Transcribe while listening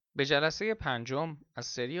به جلسه پنجم از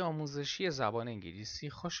سری آموزشی زبان انگلیسی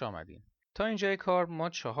خوش آمدین. تا اینجای کار ما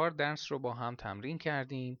 4 درس رو با هم تمرین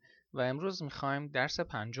کردیم و امروز میخوایم درس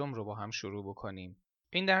پنجم رو با هم شروع بکنیم.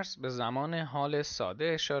 این درس به زمان حال ساده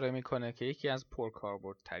اشاره میکنه که یکی از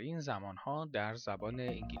پرکاربردترین زمانها در زبان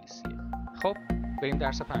انگلیسیه. خب بریم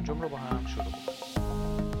درس پنجم رو با هم شروع بکنیم.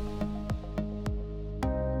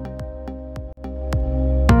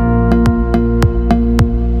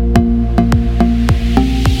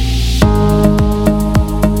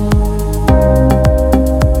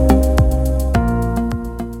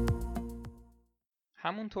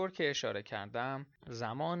 همونطور که اشاره کردم،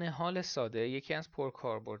 زمان حال ساده یکی از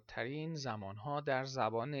پرکاربردترین زمانها در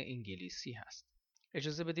زبان انگلیسی هست.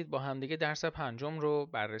 اجازه بدید با همدیگه درس پنجم رو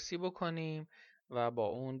بررسی بکنیم و با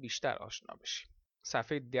اون بیشتر آشنا بشیم.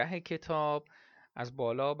 صفحه 10 کتاب از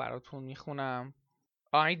بالا براتون میخونم.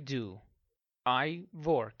 I do, I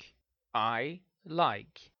work, I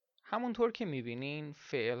like. همونطور که میبینین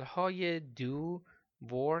فعلهای do,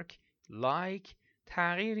 work, like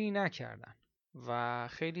تغییری نکردن و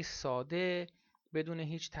خیلی ساده بدون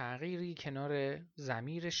هیچ تغییری کنار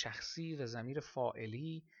ضمیر شخصی و ضمیر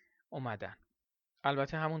فاعلی اومدن.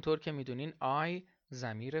 البته همونطور که میدونین I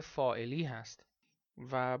ضمیر فاعلی هست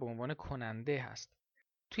و به عنوان کننده هست.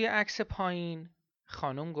 توی عکس پایین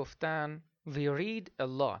خانم گفتن We read a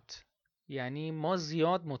lot، یعنی ما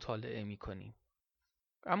زیاد مطالعه میکنیم.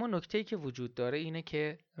 اما نکته‌ای که وجود داره اینه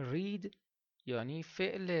که read یعنی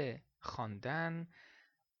فعل خواندن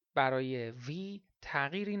برای we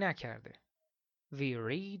تغییری نکرده. We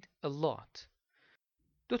read a lot.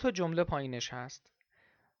 2 تا جمله پایینش هست.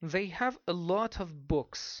 They have a lot of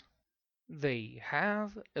books. They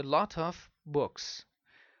have a lot of books.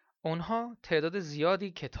 اونها تعداد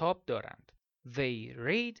زیادی کتاب دارند. They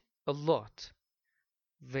read a lot.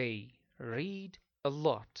 They read a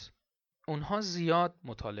lot. اونها زیاد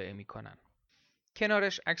مطالعه میکنن.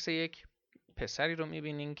 کنارش عکس یک پسری رو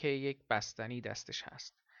میبینین که یک بستنی دستش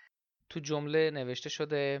هست. تو جمله نوشته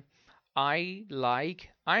شده I like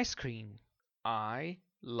ice cream. I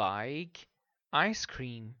like ice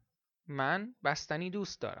cream. من بستنی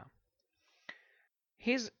دوست دارم.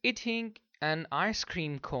 He's eating an ice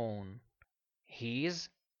cream cone. He's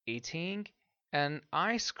eating an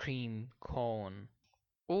ice cream cone.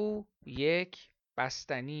 او یک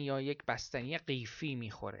بستنی یا یک بستنی قیفی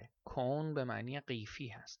میخوره. cone به معنی قیفی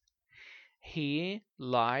هست. He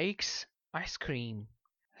likes ice cream.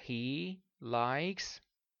 He likes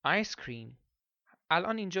ice cream.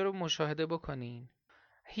 الان اینجا رو مشاهده بکنین.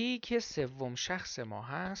 he که سوم شخص ما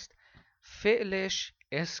هست فعلش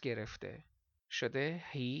s گرفته شده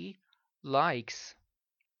he likes.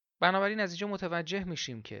 بنابراین از اینجا متوجه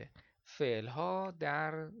میشیم که فعلها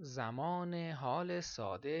در زمان حال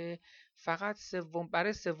ساده فقط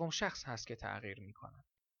برای سوم شخص هست که تغییر میکنن.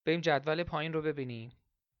 بریم جدول پایین رو ببینیم.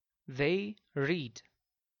 They read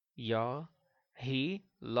یا he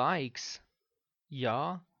likes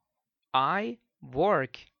یا I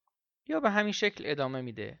work یا به همین شکل ادامه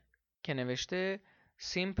میده که نوشته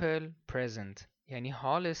simple present یعنی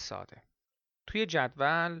حال ساده. توی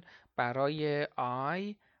جدول برای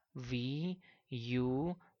I, we,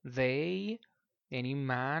 you, they یعنی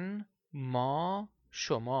من، ما،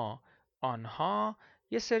 شما، آنها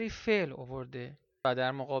یه سری فعل آورده و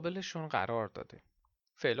در مقابلشون قرار داده.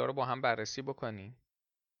 فعلا رو با هم بررسی بکنیم.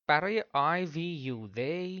 برای I, we, you,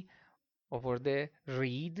 they آورده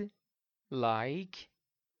read, like,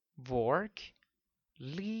 work,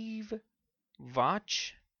 live,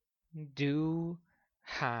 watch, do,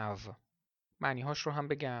 have. معنی هاش رو هم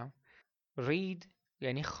بگم. read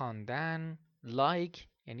یعنی خواندن، like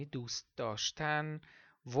یعنی دوست داشتن،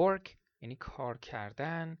 work یعنی کار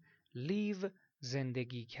کردن، live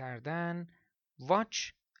زندگی کردن،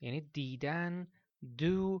 watch یعنی دیدن،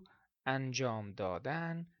 do انجام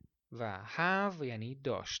دادن و have یعنی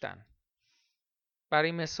داشتن.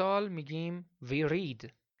 برای مثال میگیم we read,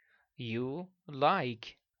 you like,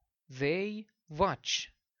 they watch,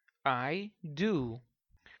 I do.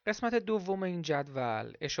 قسمت دوم این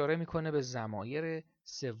جدول اشاره میکنه به ضمایر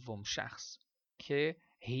سوم شخص که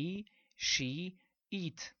he, she,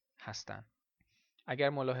 it هستن. اگر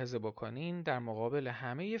ملاحظه بکنین در مقابل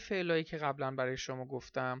همه فعلایی که قبلا برای شما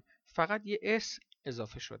گفتم فقط یه s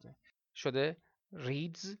اضافه شده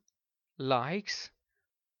reads, likes,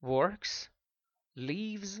 works,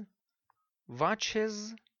 lives,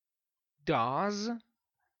 watches, does,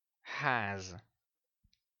 has.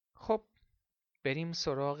 خب بریم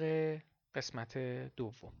سراغ قسمت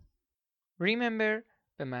دوم. Remember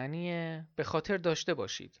به معنی به خاطر داشته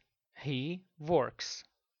باشید. He works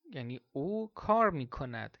یعنی او کار می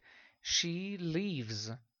کند. She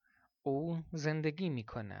lives او زندگی می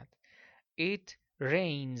کند. It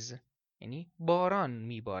rains یعنی باران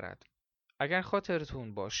می بارد. اگر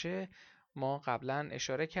خاطرتون باشه ما قبلا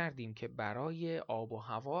اشاره کردیم که برای آب و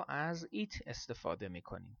هوا از it استفاده می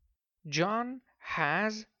کنیم. John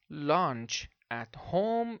has lunch at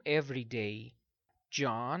home every day.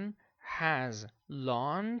 John has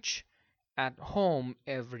lunch at home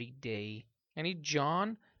every day. یعنی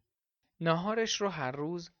جان ناهارش رو هر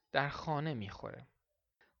روز در خانه میخوره.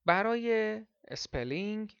 برای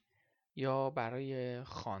اسپلینگ یا برای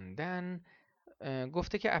خواندن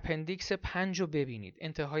گفته که اپندیکس 5 رو ببینید.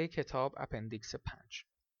 انتهای کتاب اپندیکس 5.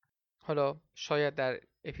 حالا شاید در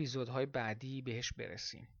اپیزودهای بعدی بهش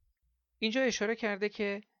برسیم. اینجا اشاره کرده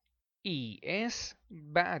که ES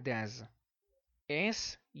بعد از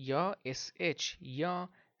S یا SH یا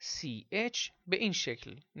CH به این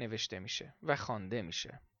شکل نوشته میشه و خوانده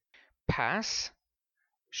میشه. Pass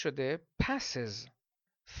شده passes.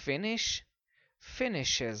 Finish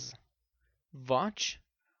finishes. Watch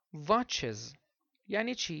watches.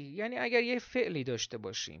 یعنی چی؟ یعنی اگر یه فعلی داشته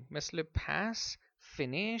باشیم مثل pass،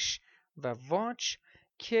 finish و watch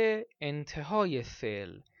که انتهای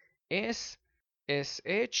فعل S،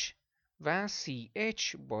 SH و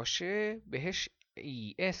CH باشه بهش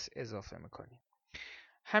ES اضافه میکنیم.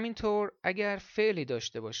 همینطور اگر فعلی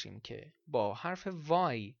داشته باشیم که با حرف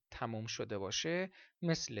Y تموم شده باشه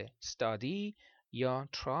مثل study یا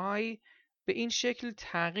try به این شکل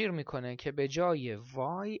تغییر میکنه که به جای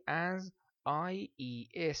Y از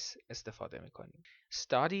IES استفاده میکنیم.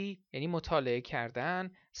 study یعنی مطالعه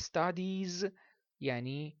کردن، studies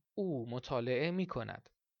یعنی او مطالعه میکند.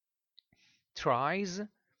 tries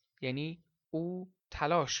یعنی او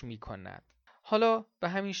تلاش میکند. حالا به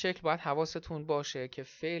همین شکل باید حواستون باشه که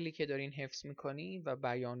فعلی که دارین حفظ میکنید و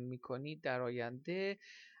بیان میکنید در آینده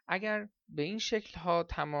اگر به این شکل ها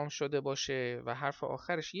تمام شده باشه و حرف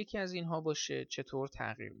آخرش یکی از اینها باشه چطور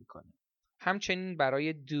تغییر میکنه. همچنین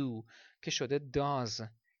برای do که شده does،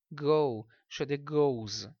 go شده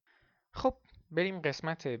goes. خب بریم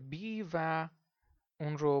قسمت B و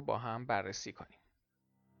اون رو با هم بررسی کنیم.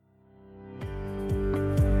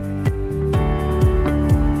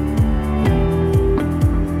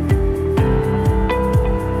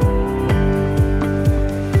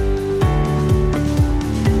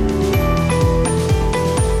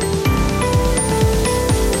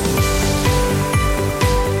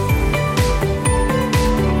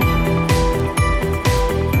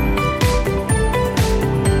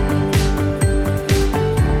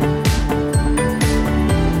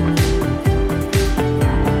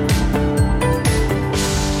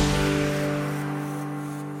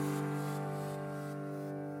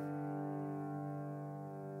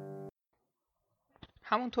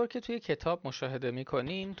 همونطور که توی کتاب مشاهده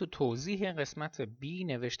می‌کنیم تو توضیح قسمت B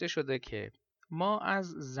نوشته شده که ما از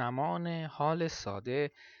زمان حال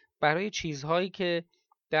ساده برای چیزهایی که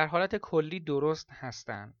در حالت کلی درست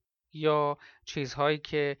هستند یا چیزهایی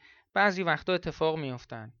که بعضی وقتا اتفاق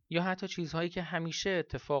میافتن یا حتی چیزهایی که همیشه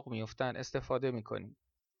اتفاق میافتن استفاده می‌کنیم.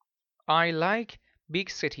 I like big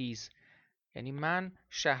cities یعنی من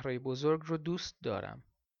شهرهای بزرگ رو دوست دارم.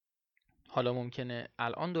 حالا ممکنه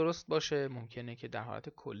الان درست باشه، ممکنه که در حالت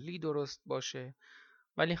کلی درست باشه،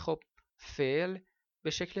 ولی خب فعل به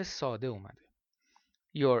شکل ساده اومده.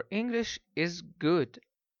 Your English is good.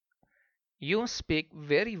 You speak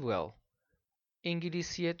very well.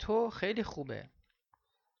 انگلیسی تو خیلی خوبه.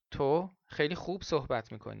 تو خیلی خوب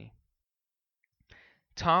صحبت میکنی.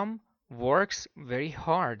 Tom works very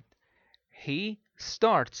hard. He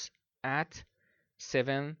starts at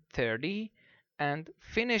 7:30 and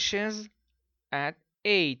finishes at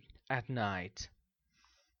 8 at night.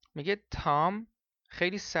 میگه تام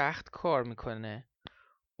خیلی سخت کار میکنه.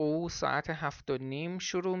 او ساعت 7:30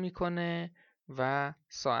 شروع میکنه و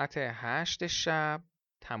ساعت 8 شب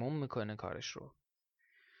تموم میکنه کارش رو.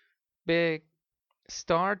 به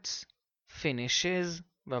starts، finishes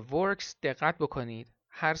و works دقت بکنید.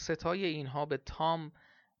 هر ستای اینها به تام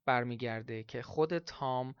برمیگرده که خود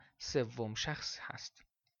تام سوم شخص هست.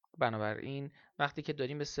 بنابراین وقتی که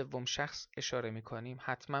داریم به سوم شخص اشاره میکنیم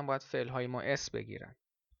حتما باید فعلهای ما اس بگیرن.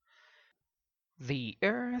 The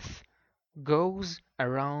earth goes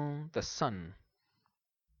around the sun.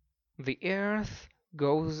 The earth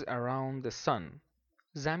goes around the sun.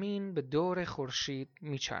 زمین به دور خورشید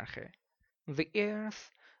میچرخه. The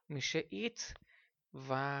earth میشه it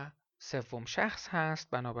و سوم شخص هست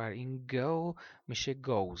بنابراین go میشه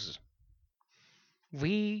goes.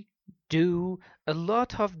 We do a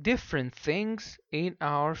lot of different things in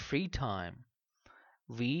our free time.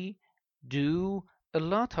 We do a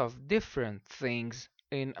lot of different things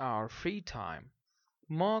in our free time.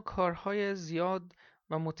 ما کارهای زیاد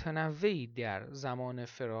و متنوعی در زمان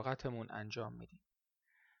فراغتمون انجام میدیم.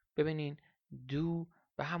 ببینین do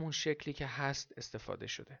به همون شکلی که هست استفاده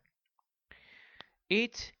شده.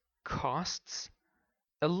 It costs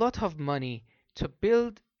a lot of money to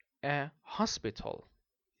build a hospital.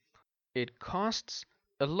 It costs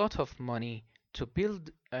a lot of money to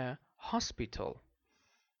build a hospital.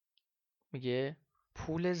 میگه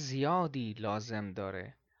پول زیادی لازم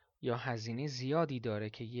داره یا هزینه زیادی داره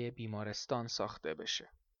که یه بیمارستان ساخته بشه.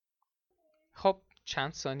 خب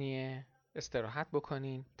چند ثانیه استراحت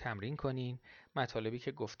بکنین، تمرین کنین، مطالبی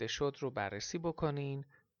که گفته شد رو بررسی بکنین.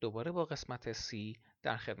 دوباره با قسمت C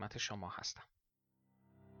در خدمت شما هستم.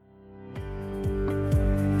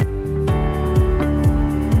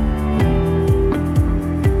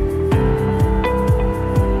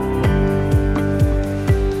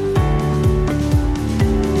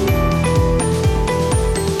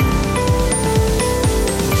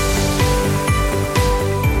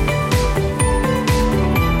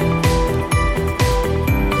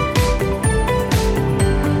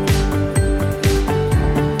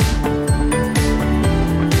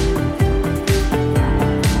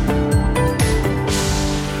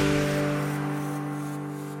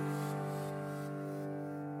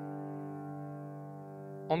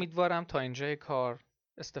 امیدوارم تا اینجای کار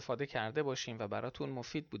استفاده کرده باشیم و براتون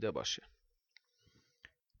مفید بوده باشه.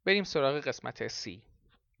 بریم سراغ قسمت C.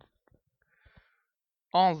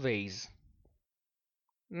 Always,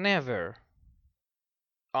 never,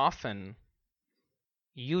 often,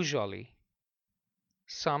 usually,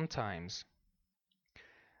 sometimes.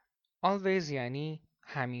 Always یعنی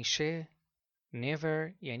همیشه،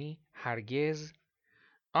 never یعنی هرگز،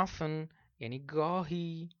 often یعنی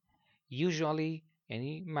گاهی، usually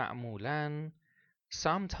یعنی معمولاً،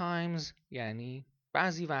 sometimes یعنی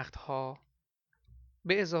بعضی وقتها،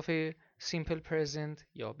 به اضافه simple present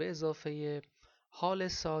یا به اضافه حال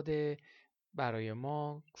ساده برای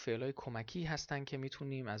ما فعلای کمکی هستن که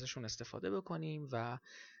میتونیم ازشون استفاده بکنیم و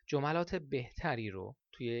جملات بهتری رو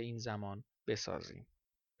توی این زمان بسازیم.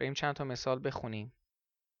 بریم چند تا مثال بخونیم.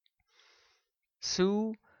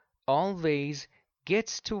 Sue always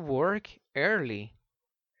gets to work early.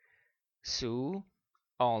 Sue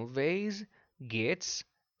always gets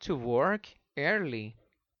to work early.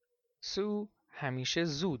 Sue همیشه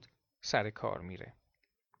زود سر کار میره.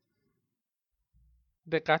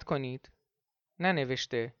 دقت کنید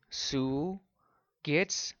ننوشته Sue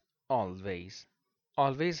gets always.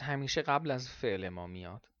 Always همیشه قبل از فعل ما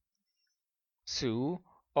میاد. Sue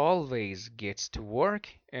always gets to work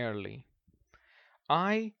early.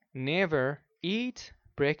 I never eat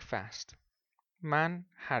breakfast. من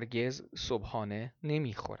هرگز صبحانه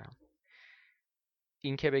نمیخورم.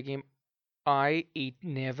 این که بگیم I eat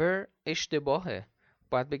never اشتباهه.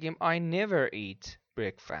 باید بگیم I never eat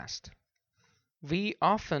breakfast. We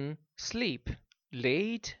often sleep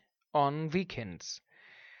late on weekends.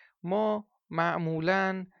 ما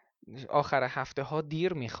معمولاً آخر هفته ها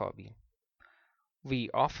دیر میخوابیم. We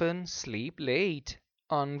often sleep late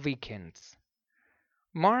on weekends.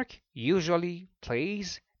 Mark usually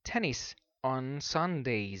plays tennis on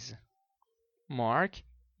Sundays. Mark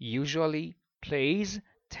usually plays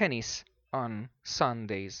tennis on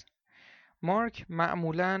Sundays. مارک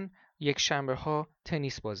معمولاً یک شنبه ها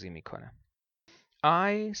تنیس بازی میکنه.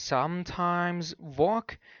 I sometimes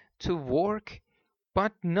walk to work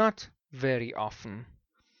but not very often.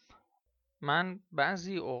 من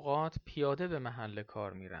بعضی اوقات پیاده به محل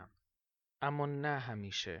کار میرم اما نه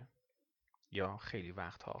همیشه یا خیلی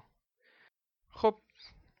وقتها. خب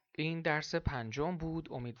این درس 5 بود.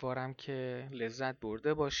 امیدوارم که لذت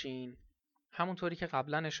برده باشین. همونطوری که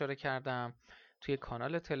قبلا اشاره کردم توی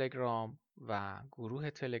کانال تلگرام و گروه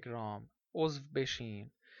تلگرام عضو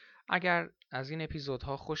بشین. اگر از این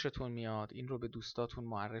اپیزودها خوشتون میاد این رو به دوستاتون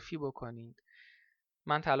معرفی بکنید.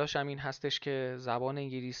 من تلاشم این هستش که زبان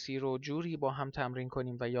انگلیسی رو جوری با هم تمرین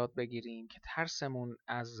کنیم و یاد بگیریم که ترسمون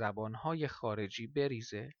از زبانهای خارجی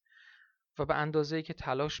بریزه و به اندازه‌ای که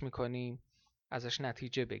تلاش میکنیم ازش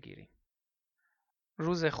نتیجه بگیریم.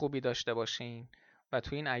 روز خوبی داشته باشین و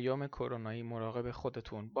تو این ایام کرونایی مراقب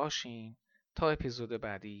خودتون باشین. تا اپیزود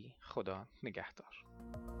بعدی، خدا نگهدار.